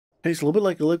Tastes a little bit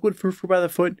like a liquid fruit by the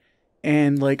foot,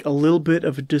 and like a little bit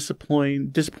of a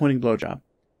disappointing blowjob.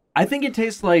 I think it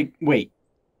tastes like, wait.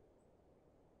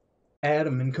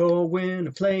 Adam and Corwin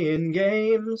are playing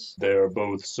games. They're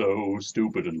both so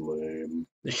stupid and lame.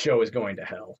 The show is going to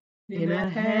hell. In a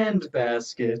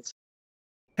handbasket.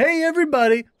 Hey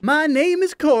everybody, my name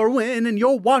is Corwin, and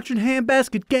you're watching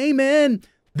Handbasketgaming.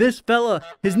 This fella,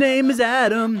 his name is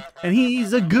Adam, and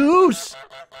he's a goose.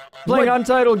 Playing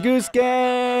Untitled Goose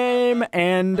Game,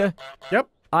 and Yep,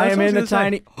 I that's am what in I the was gonna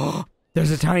tiny. Oh,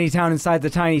 there's a tiny town inside the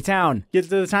tiny town. Get to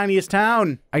the tiniest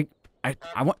town. I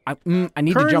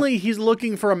need to Currently, he's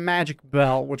looking for a magic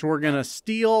bell, which we're gonna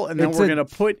steal, and then It's we're a gonna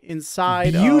put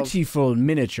inside beautiful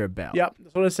miniature bell. Yep,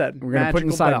 that's what I said. We're gonna put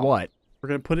inside bell. what? We're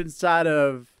gonna put it inside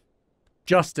of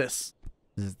justice.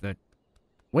 This is the.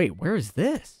 Wait, where is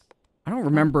this? I don't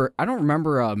remember. I don't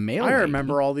remember a mail. I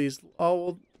remember all these.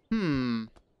 Oh,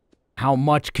 How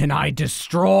much can I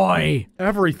destroy?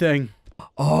 everything.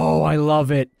 Oh, I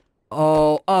love it.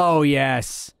 Oh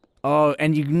yes. Oh,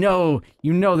 and you know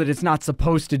that it's not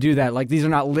supposed to do that. Like, these are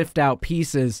not lift out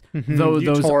pieces. Though You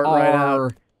those tore it right are,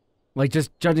 out. like,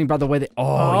 just judging by the way they.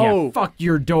 Oh yeah. Fuck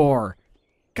your door.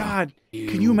 God,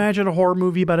 can you imagine a horror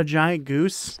movie about a giant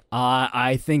goose?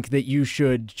 I think that you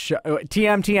should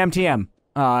TM.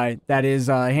 That is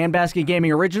Handbasket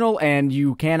Gaming original, and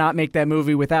you cannot make that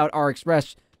movie without our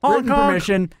express written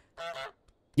permission.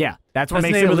 Yeah, that's what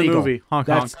That's makes the name it of the illegal. movie. Honk,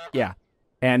 That's honk. yeah,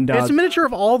 and It's a miniature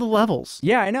of all the levels.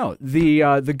 yeah, I know.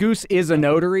 The goose is a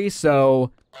notary,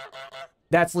 so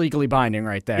that's legally binding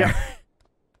right there.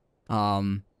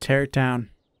 Tear it down.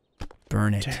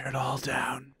 Burn it. Tear it all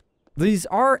down. These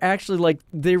are actually, like,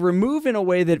 they remove in a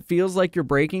way that feels like you're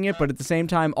breaking it, but at the same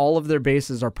time, all of their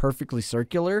bases are perfectly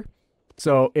circular.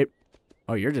 So it.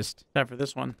 Oh, you're just. Except for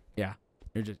this one. Yeah,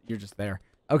 you're just there.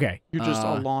 Okay. You're just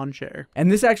a lawn chair. And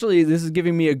this is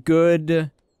giving me a good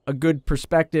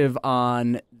perspective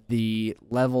on the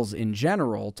levels in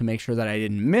general to make sure that I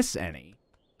didn't miss any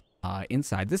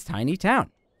inside this tiny town.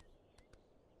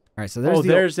 All right, so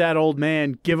there's that old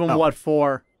man. Give him what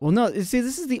for? Well, no, see,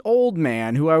 this is the old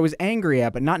man who I was angry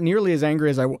at, but not nearly as angry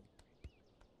as I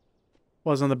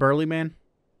was on the burly man.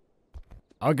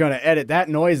 I'm gonna edit that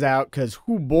noise out because,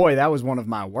 oh boy, that was one of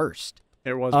my worst.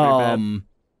 It was pretty bad.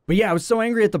 But yeah, I was so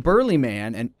angry at the burly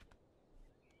man, and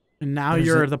now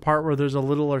you're at the part where there's a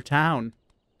littler town.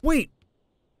 Wait,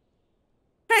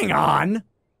 hang on.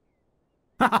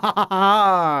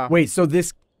 Wait, so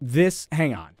this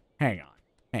hang on.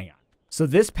 So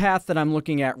this path that I'm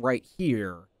looking at right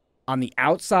here on the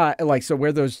outside, like, so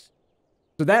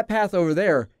that path over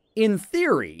there, in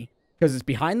theory, because it's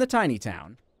behind the tiny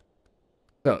town.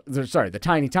 So, the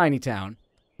tiny town.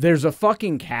 There's a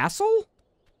fucking castle?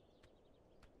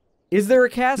 Is there a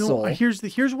castle? No,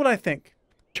 here's what I think.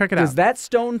 Check it out. Does that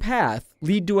stone path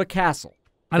lead to a castle?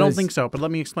 I don't think so, but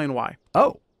let me explain why.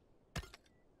 Oh.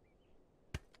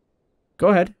 Go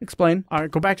ahead. Explain. All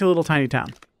right, go back to the little tiny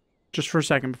town. Just for a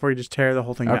second before you just tear the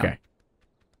whole thing down. Okay.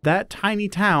 That tiny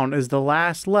town is the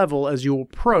last level as you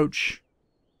approach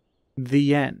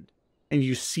the end. And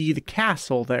you see the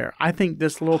castle there. I think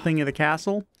this little thing in the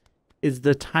castle is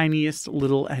the tiniest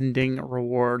little ending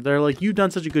reward. They're like, you've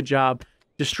done such a good job.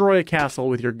 Destroy a castle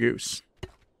with your goose.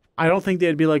 I don't think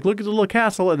they'd be like, look at the little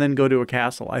castle and then go to a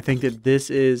castle. I think that this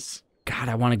is... God,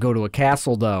 I want to go to a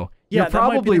castle, though. Yeah, you're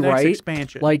probably that might be the next right.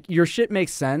 Expansion. Like, your shit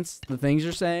makes sense, the things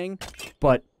you're saying,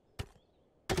 but...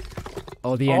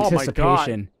 Oh, the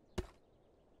anticipation.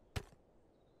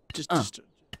 Just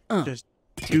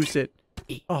goose it.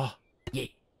 Oh. Yeah.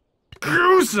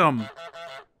 Gruesome!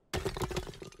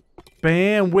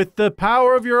 Bam, with the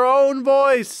power of your own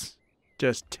voice.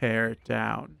 Just tear it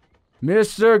down.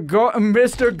 Mr.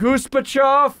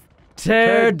 Goosepachoff,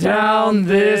 tear down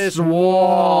this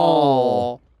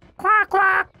wall. Quack,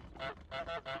 quack.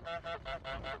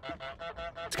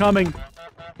 It's coming.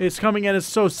 It's coming and it's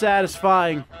so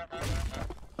satisfying.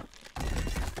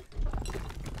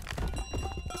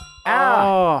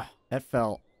 Ah! That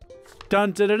felt.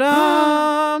 Dun da da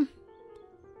dum!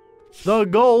 The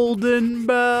golden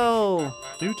bell.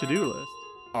 New to-do list.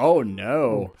 Oh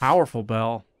no. Powerful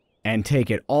bell. And take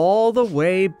it all the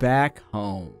way back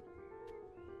home.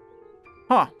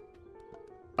 Huh.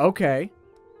 Okay.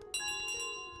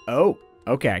 Oh,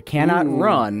 okay. I cannot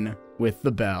run with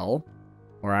the bell,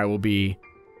 or I will be.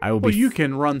 Well, you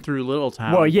can run through Little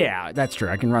Town. Well, yeah, that's true.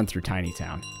 I can run through Tiny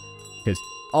Town, because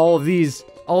all of these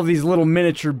little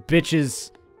miniature bitches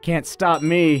can't stop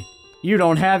me. You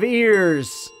don't have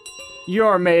ears.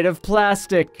 You're made of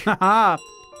plastic. Haha.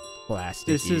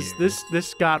 Plastic.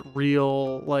 This got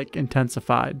real, like,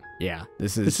 intensified. Yeah,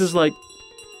 this is like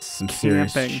some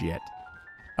serious camping. shit.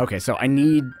 Okay, so I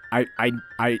need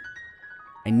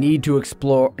to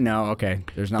explore. No, okay.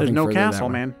 There's nothing. There's no further that castle,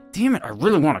 way. man. Damn it! I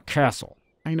really want a castle.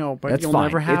 I know, but That's you'll fine.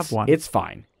 never have one. It's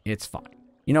fine. It's fine.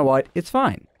 You know what? It's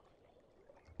fine.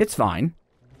 It's fine.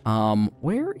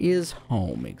 Where is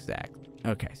home exactly?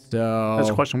 Okay, so That's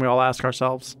a question we all ask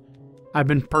ourselves. I've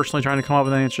been personally trying to come up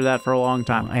with an answer to that for a long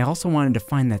time. I also wanted to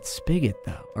find that spigot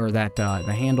though, or that the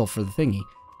handle for the thingy.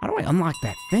 How do I unlock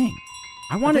that thing?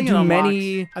 I want to do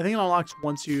many. I think it unlocks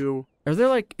once you. Are there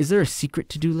like? Is there a secret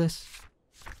to-do list?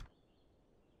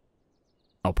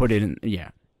 I'll put it in. Yeah.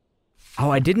 Oh,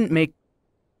 I didn't make.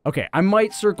 Okay, I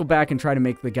might circle back and try to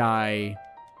make the guy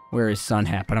wear his sun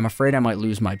hat, but I'm afraid I might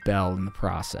lose my bell in the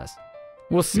process.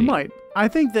 We'll see. You might. I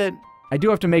think that I do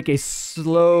have to make a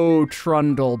slow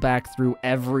trundle back through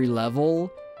every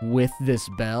level with this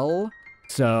bell.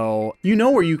 So you know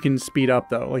where you can speed up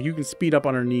though. Like you can speed up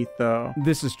underneath the.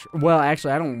 this is well,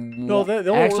 actually, I don't. No,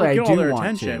 they'll actually, I get do all their want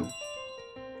attention. to.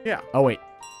 Yeah. Oh wait.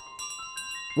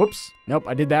 Whoops. Nope,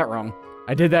 I did that wrong.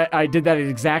 I did that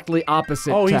exactly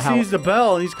opposite. Oh, to he how... sees the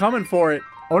bell and he's coming for it.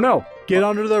 Oh no. Get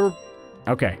under the.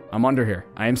 Okay, I'm under here.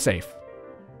 I am safe.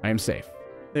 I am safe.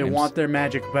 They want their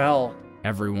magic bell.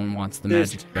 Everyone wants the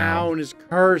This magic bell. town is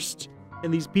cursed,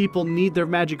 and these people need their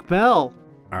magic bell.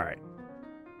 All right.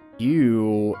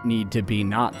 You need to be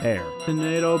not there.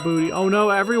 Tornado booty. Oh no,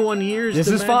 everyone hears. This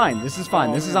the is magic- fine. This is fine.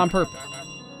 Oh, This is no. on purpose.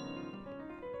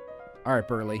 All right,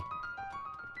 Burley.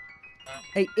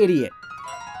 Hey, idiot.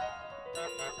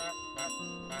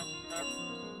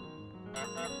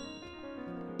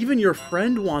 Even your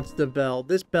friend wants the bell.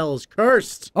 This bell is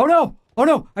cursed. Oh no! Oh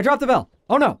no! I dropped the bell.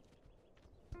 Oh no!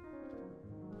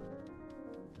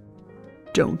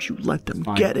 Don't you let them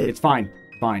Fine. get it. It's fine.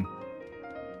 Fine.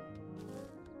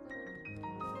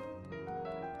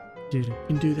 You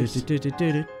can do this. Do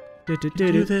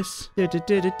this.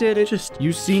 Just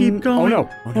You seen? keep going. Oh no!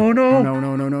 Oh no! Oh no!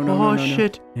 No! No! No! No! Oh no, no,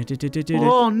 shit! No.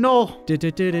 Oh no!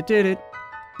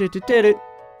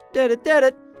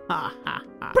 Ha ha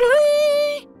ha!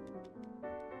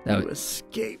 That You was,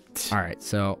 escaped. all right.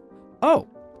 So, oh,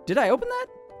 did I open that?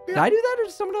 Did Yeah. I do that, or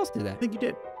did someone else do I that? think you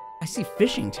did. I see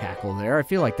fishing tackle there. I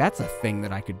feel like that's a thing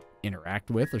that I could interact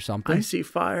with or something. I see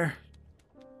fire.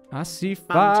 I see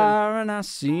Fountain. fire and I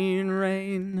see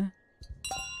rain.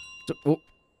 So, oh,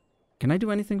 can I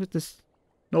do anything with this?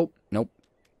 Nope. Nope.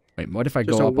 Wait, what if I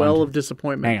Just go a up well on... of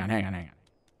disappointment. Hang on.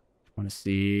 Want to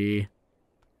see...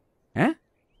 Huh?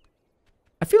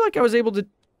 I feel like I was able to...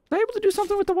 Was I able to do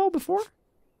something with the well before?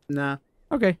 Nah.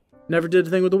 Okay. Never did a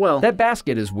thing with the well. That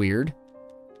basket is weird.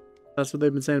 That's what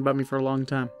they've been saying about me for a long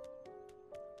time.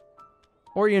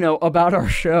 Or, you know, about our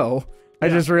show. I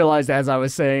Yeah. just realized as I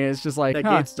was saying, it's just like, That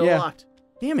huh, gate's still yeah. locked.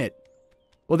 Damn it.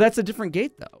 Well, that's a different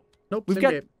gate, though. Nope. We've same got...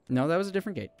 gate. No, that was a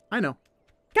different gate. I know.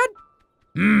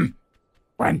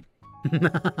 When?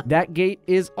 That gate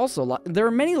is also locked. There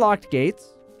are many locked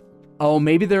gates. Oh,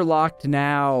 maybe they're locked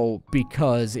now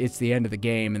because it's the end of the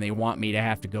game and they want me to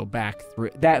have to go back through.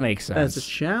 That makes sense. That's a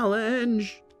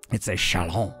challenge. It's a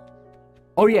shalom.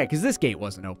 Oh, yeah, because this gate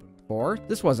wasn't open before.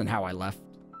 This wasn't how I left.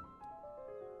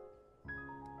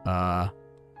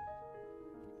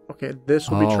 Okay, this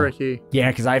will be Oh. tricky.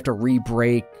 Yeah, because I have to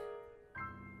re-break.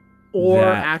 Or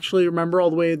That- actually, remember all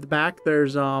the way at the back,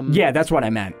 there's Yeah, that's what I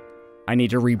meant. I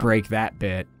need to re-break that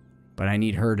bit, but I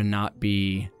need her to not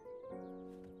be...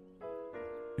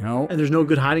 No. and there's no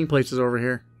good hiding places over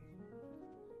here.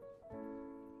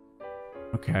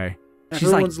 Okay. She's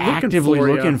like Everyone's looking actively for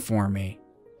ya. looking for me.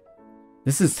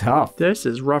 This is tough. This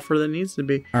is rougher than it needs to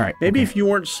be. All right. Maybe okay. if you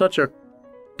weren't such a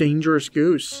dangerous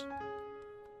goose.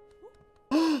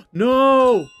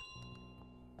 No!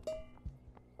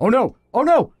 Oh no! Oh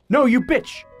no! No, you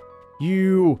bitch!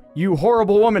 You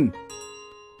horrible woman!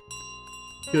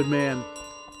 Good man.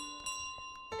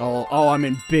 Oh, I'm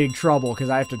in big trouble because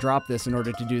I have to drop this in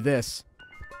order to do this.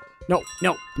 No.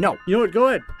 You know what? Go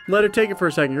ahead. Let her take it for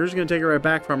a second. You're just going to take it right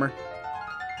back from her.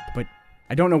 But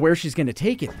I don't know where she's gonna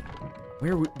take it.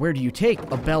 Where do you take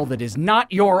a bell that is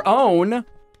not your own?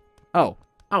 Oh.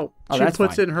 Oh, Oh, she that's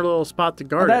puts fine. it in her little spot to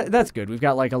guard it. That's good. We've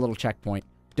got like a little checkpoint.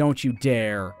 Don't you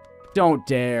dare. Don't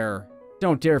dare.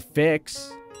 Don't dare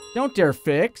fix. Don't dare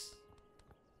fix.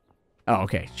 Oh,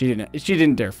 okay. She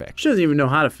didn't dare fix. She doesn't even know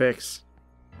how to fix.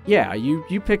 Yeah, you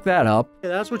pick that up Yeah,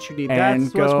 that's what you need. and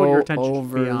That's go what your attention should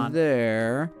over be on.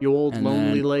 there. You old And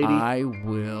lonely then lady. I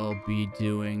will be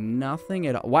doing nothing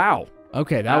at all. Wow.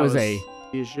 Okay, that was a...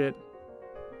 piece of shit.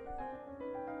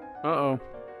 Uh-oh.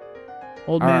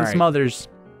 Old All man right. Smothers.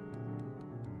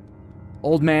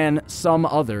 Old man, some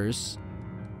others.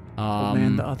 Old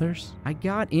man the others? I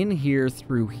got in here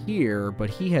through here, but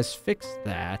he has fixed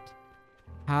that.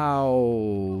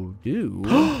 How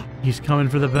do? He's coming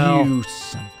for the bell. You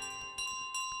son.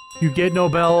 You get no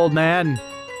bell, old man.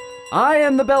 I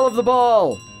am the bell of the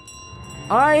ball.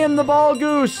 I am the ball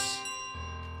goose.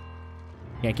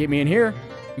 Can't get me in here.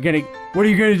 What are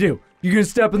you gonna do? You gonna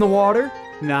step in the water?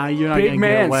 Nah, you're not Big gonna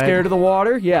man, get wet. scared of the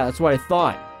water? Yeah, that's what I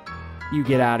thought. You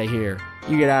get out of here.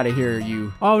 You get out of here,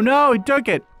 you. Oh no, he took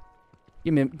it.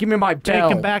 Give me my bell.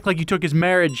 Take him back like you took his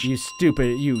marriage. You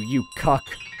stupid, you cuck.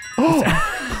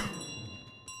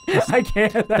 I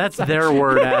can't. That's their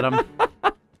word, Adam.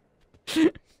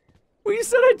 Well, you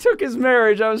said I took his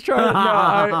marriage. I was trying to.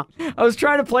 No, I was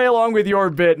trying to play along with your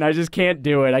bit, and I just can't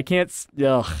do it. I can't.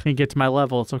 Ugh. Can't get to my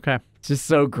level. It's okay. It's just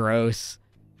so gross.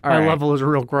 All My right. level is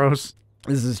real gross.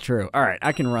 This is true. All right,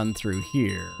 I can run through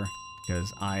here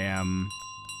because I am.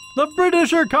 The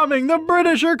British are coming. The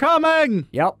British are coming.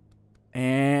 Yep.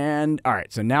 And all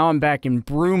right, so now I'm back in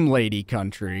Broom Lady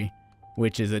country,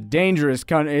 which is a dangerous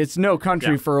country. It's no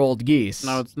country for old geese.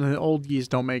 No, it's, the old geese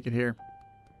don't make it here.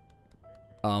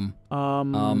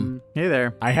 Hey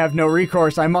there. I have no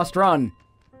recourse. I must run.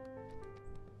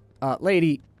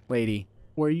 Lady.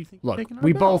 Where you think? Look, you're taking our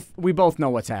we bell? both know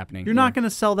what's happening. You're here. not going to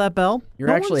sell that bell. You're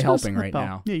No actually one's gonna helping sell right that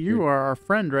bell. now. Yeah, you are our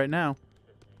friend right now.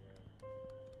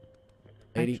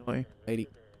 Lady. Actually. Lady.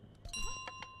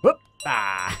 Whoop.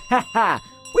 Ah. Ha ha.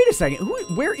 Wait a second. Who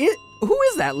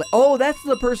is that? Oh, that's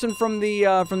the person from the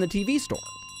TV store.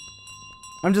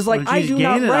 I'm just like, Well, I she's do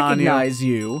not gaining on you. recognize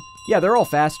you. Yeah, they're all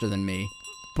faster than me.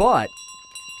 But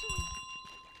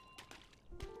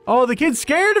Oh, the kid's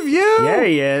scared of you. yeah,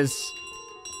 he is.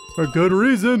 For good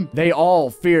reason. They all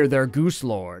fear their Goose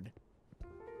Lord.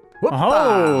 Whoop.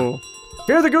 Oh.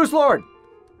 Fear the Goose Lord.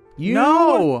 You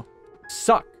No.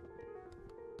 suck.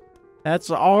 That's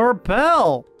our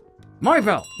bell. My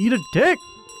bell. Eat a dick.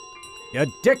 You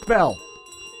dick bell.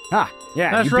 Ah,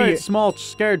 yeah. That's you right, beat it. small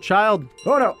scared child.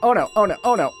 Oh no, oh no, oh no,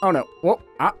 oh no, oh no. Whoa,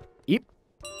 eep.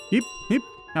 Heep, heep.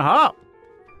 Aha.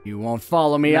 You won't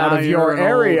follow me Now out of you're your an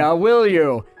area, will you?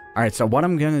 All right, so what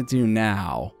I'm gonna do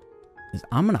now is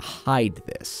I'm gonna hide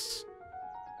this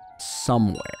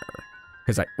somewhere.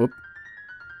 Because I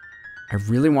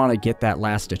really want to get that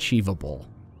last achievable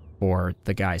for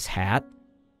the guy's hat.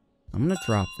 I'm gonna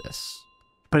drop this.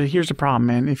 But here's the problem,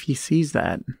 man. If he sees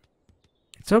that,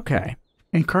 It's okay.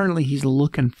 and currently he's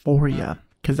looking for you,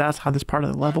 because that's how this part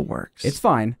of the level works. It's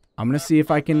fine. I'm gonna see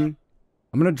if I can.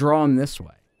 I'm gonna draw him this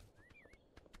way.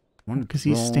 Because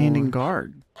he's standing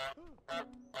guard.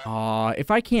 If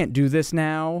I can't do this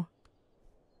now,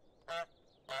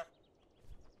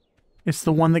 It's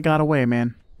the one that got away,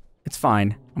 man. it's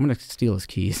fine. I'm gonna steal his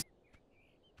keys.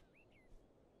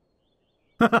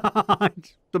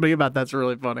 Something about that's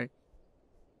really funny.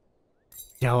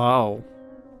 Hello.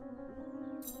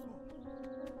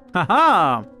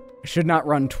 Haha. I should not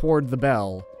run toward the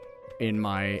bell in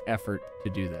my effort to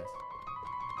do this.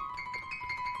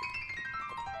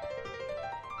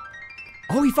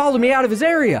 Oh, he followed me out of his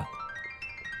area.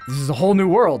 This is a whole new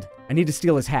world. I need to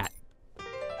steal his hat.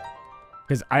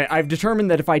 Because I've determined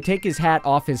that if I take his hat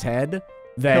off his head,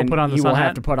 then put on the he will sun have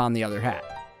hat? to put on the other hat.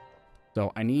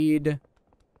 So I need...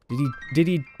 Did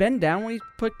he bend down when he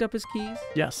picked up his keys?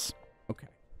 Yes. Okay.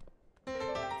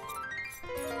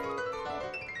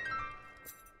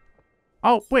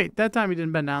 Oh, wait. That time he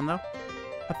didn't bend down, though.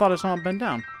 I thought I saw him bend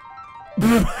down.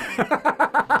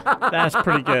 That's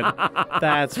pretty good.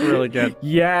 That's really good.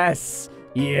 Yes.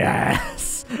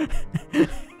 Yes.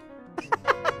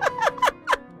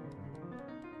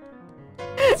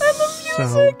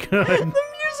 So good. The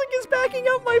music is backing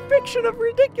up my fiction of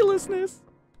ridiculousness.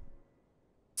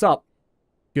 What's up?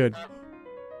 Good.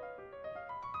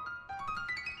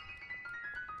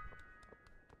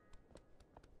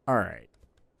 All right.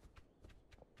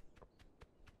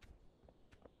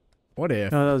 What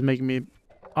if? No, that was making me...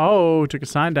 Oh, took a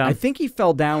sign down. I think he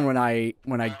fell down when I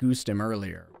goosed him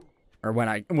earlier, or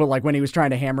when he was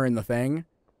trying to hammer in the thing.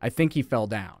 I think he fell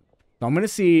down. So I'm gonna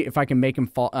see if I can make him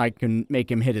fall. I can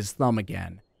make him hit his thumb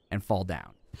again and fall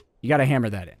down. You gotta hammer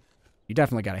that in. You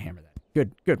definitely gotta hammer that.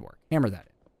 Good work. Hammer that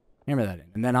in. Hammer that in.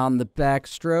 And then on the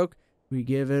backstroke, we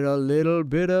give it a little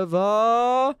bit of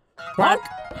a clunk.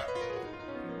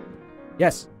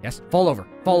 Yes. Fall over.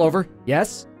 Fall over.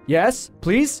 Yes.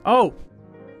 Please. Oh.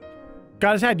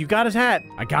 Got his hat. You got his hat.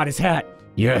 I got his hat.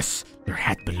 Yes, your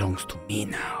hat belongs to me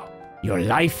now. Your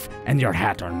life and your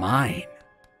hat are mine.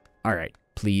 All right,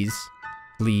 please.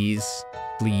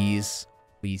 Yes!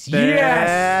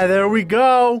 Yeah, there we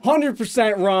go.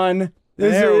 100% run.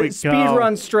 This There we is speed go.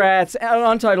 run strats,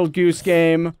 Untitled Goose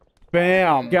game.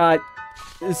 Bam.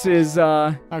 This is,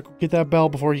 I'll get that bell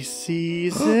before he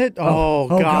sees it. Oh,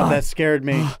 God, God. that scared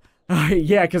me.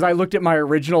 Yeah, because I looked at my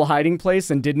original hiding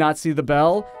place and did not see the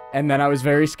bell, and then I was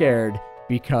very scared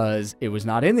because it was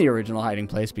not in the original hiding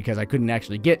place because I couldn't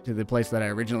actually get to the place that I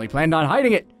originally planned on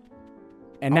hiding it.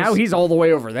 And now he's all the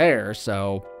way over there,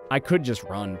 so I could just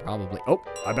run, probably. Oh,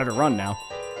 I better run now.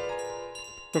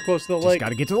 So close to the Just lake.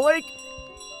 gotta get to the lake.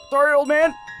 Sorry, old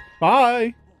man.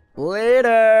 Bye.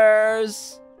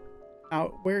 Laters.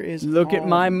 Where is... Look at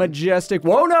my majestic...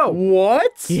 Whoa, no!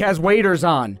 What? He has waders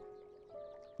on.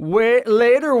 Wait,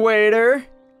 later, waiter.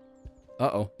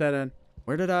 Uh-oh. Dead end.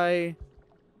 Where did I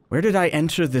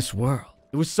enter this world?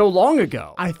 It was so long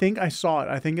ago. I think I saw it.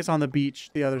 I think it's on the beach,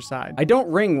 the other side. I don't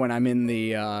ring when I'm in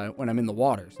the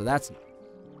water, so that's not.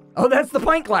 Oh, that's the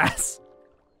pint glass.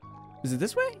 Is it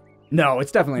this way? No,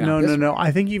 it's definitely not. No.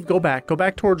 I think you go back. Go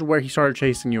back towards where he started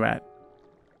chasing you at.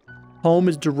 Home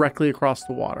is directly across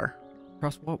the water.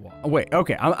 Across what wall? Oh, wait.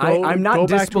 Okay, I'm not go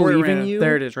back to where disbelieving you.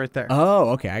 There it is, right there. Oh,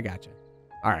 okay, I got you.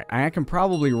 All right, I can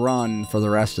probably run for the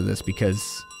rest of this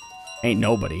because ain't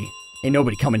nobody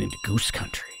coming into Goose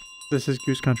Country. This is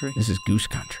Goose Country. This is Goose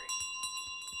Country.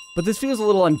 But this feels a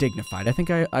little undignified. I think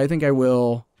I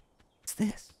will. What's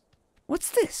this?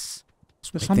 What's this?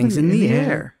 There's Things in the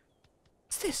air. air.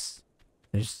 What's this?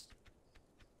 There's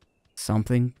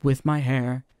something with my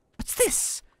hair. What's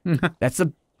this? That's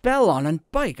a bell on a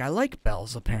bike. I like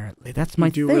bells, apparently. That's my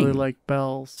thing. thing. You do really like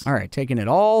bells. All right, taking it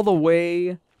all the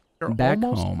way You're back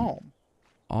almost home.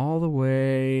 All the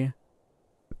way.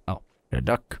 Oh, a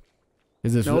duck.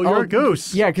 Is this? No, you're a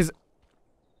goose. Yeah, because.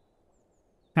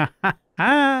 Ha ha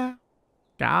ha.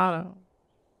 Got him.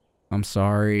 I'm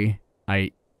sorry.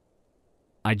 I'm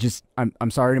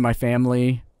sorry to my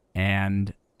family,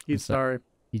 and He's sorry.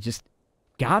 he just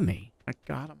got me. I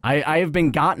got him. I have been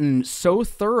gotten so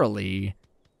thoroughly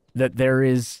that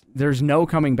there's no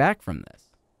coming back from this.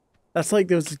 That's like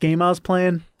there was this game I was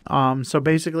playing. So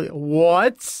basically,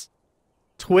 what?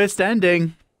 Twist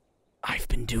ending. I've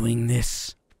been doing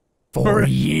this for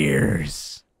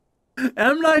years.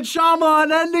 M. Night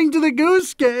Shyamalan ending to the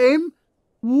Goose Game.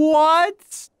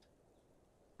 What?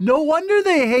 No wonder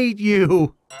they hate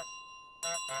you.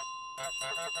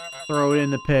 Throw it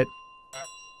in the pit.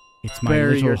 It's my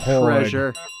Bury little your hoard.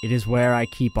 treasure. It is where I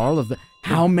keep all of the...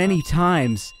 How many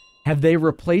times have they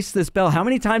replaced this bell? How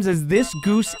many times has this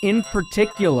goose in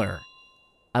particular?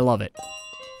 I love it.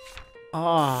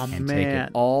 Oh, And man. take it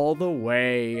all the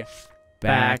way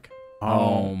back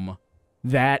home.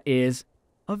 That is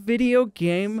a video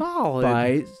game Solid.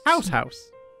 by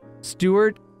House.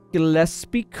 Stuart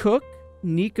Gillespie Cook,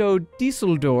 Nico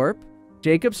Dieseldorp,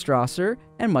 Jacob Strasser,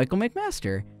 and Michael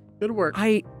McMaster. Good work.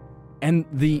 Dan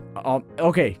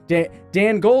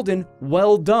Golden,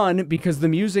 well done, because the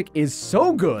music is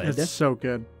so good. It's so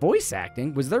good. Voice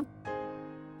acting, was there?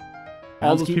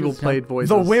 All those people played voices.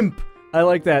 The Wimp. I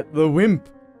like that. The Wimp.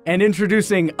 And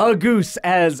introducing a goose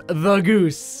as the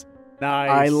Goose. Nice.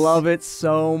 I love it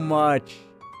so much.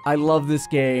 I love this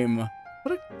game.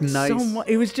 What a nice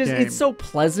It was just, game. it's so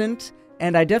pleasant.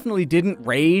 And I definitely didn't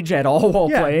rage at all while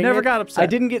playing never it. got upset. I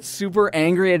didn't get super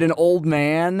angry at an old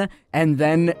man and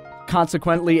then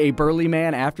consequently a burly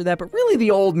man after that, but really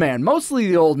the old man, mostly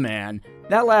the old man.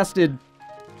 That lasted,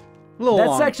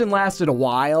 long. section lasted a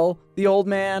while, the old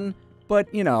man,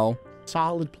 but you know.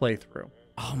 Solid playthrough.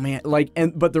 Oh man,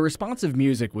 but the responsive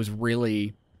music was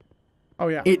really, Oh,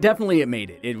 yeah. it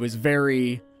made it. It was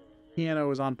very. Piano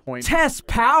was on point. Test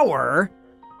power?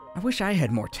 I wish I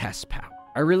had more test power.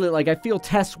 I feel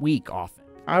test weak often.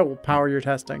 I will power your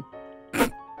testing.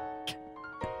 Dick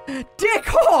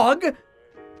Hogg?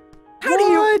 How do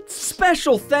you...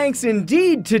 Special thanks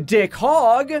indeed to Dick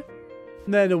Hogg.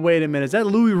 Then, wait a minute. Is that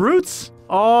Louis Roots?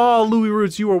 Oh, Louis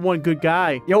Roots, you are one good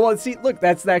guy. Yo, well, see, look,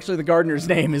 that's actually the gardener's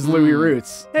name is Louis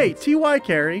Roots. Hey, T.Y.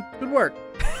 Carey. Good work.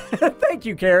 Thank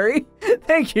you, Carrie.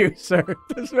 Thank you, sir.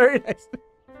 That's very nice.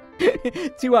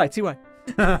 T.Y.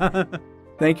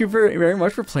 Thank you very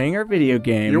much for playing our video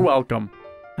game. You're welcome.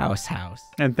 House.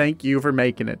 And thank you for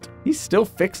making it. He's still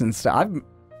fixing stuff.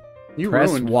 You Press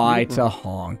ruined Y to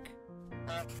honk.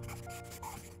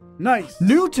 Nice.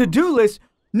 New to-do list.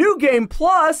 New game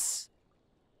plus.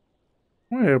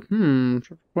 Wait,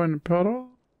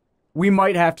 We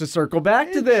might have to circle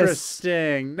back to this.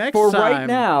 Interesting. Next For time. right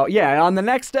now. Yeah, on the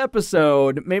next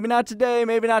episode. Maybe not today,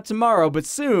 maybe not tomorrow, but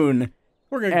soon.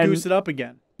 We're going to goose it up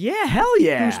again. Yeah, hell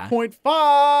yeah. Goose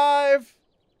 0.5.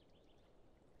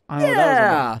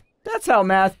 Yeah, that's how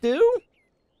math do.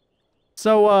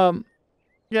 So,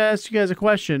 yeah, ask you guys a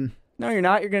question. No, you're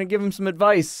not. You're going to give him some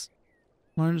advice.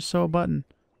 Learn to sew a button.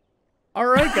 All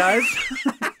right, guys.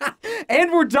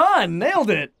 And we're done. Nailed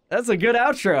it. That's a good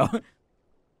outro.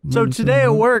 So today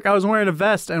at work, I was wearing a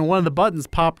vest, and one of the buttons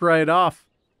popped right off.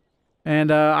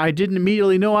 And I didn't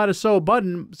immediately know how to sew a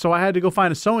button, so I had to go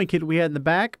find a sewing kit we had in the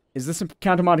back. Is this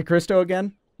Count of Monte Cristo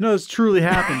again? No, it's truly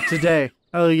happened today.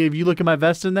 If you look at my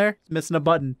vest in there, it's missing a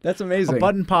button. That's amazing. A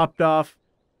button popped off.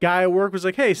 Guy at work was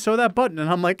like, hey, sew that button. And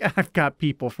I'm like, I've got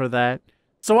people for that.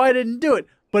 So I didn't do it.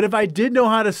 But if I did know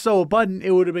how to sew a button,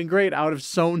 it would have been great. I would have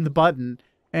sewn the button.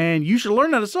 And you should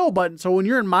learn how to sew a button. So when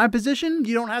you're in my position,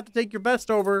 you don't have to take your vest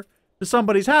over to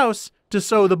somebody's house to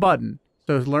sew the button.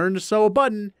 So learn to sew a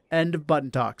button. End of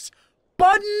button talks.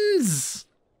 Buttons!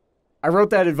 I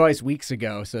wrote that advice weeks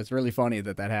ago, so it's really funny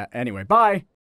that Anyway, bye.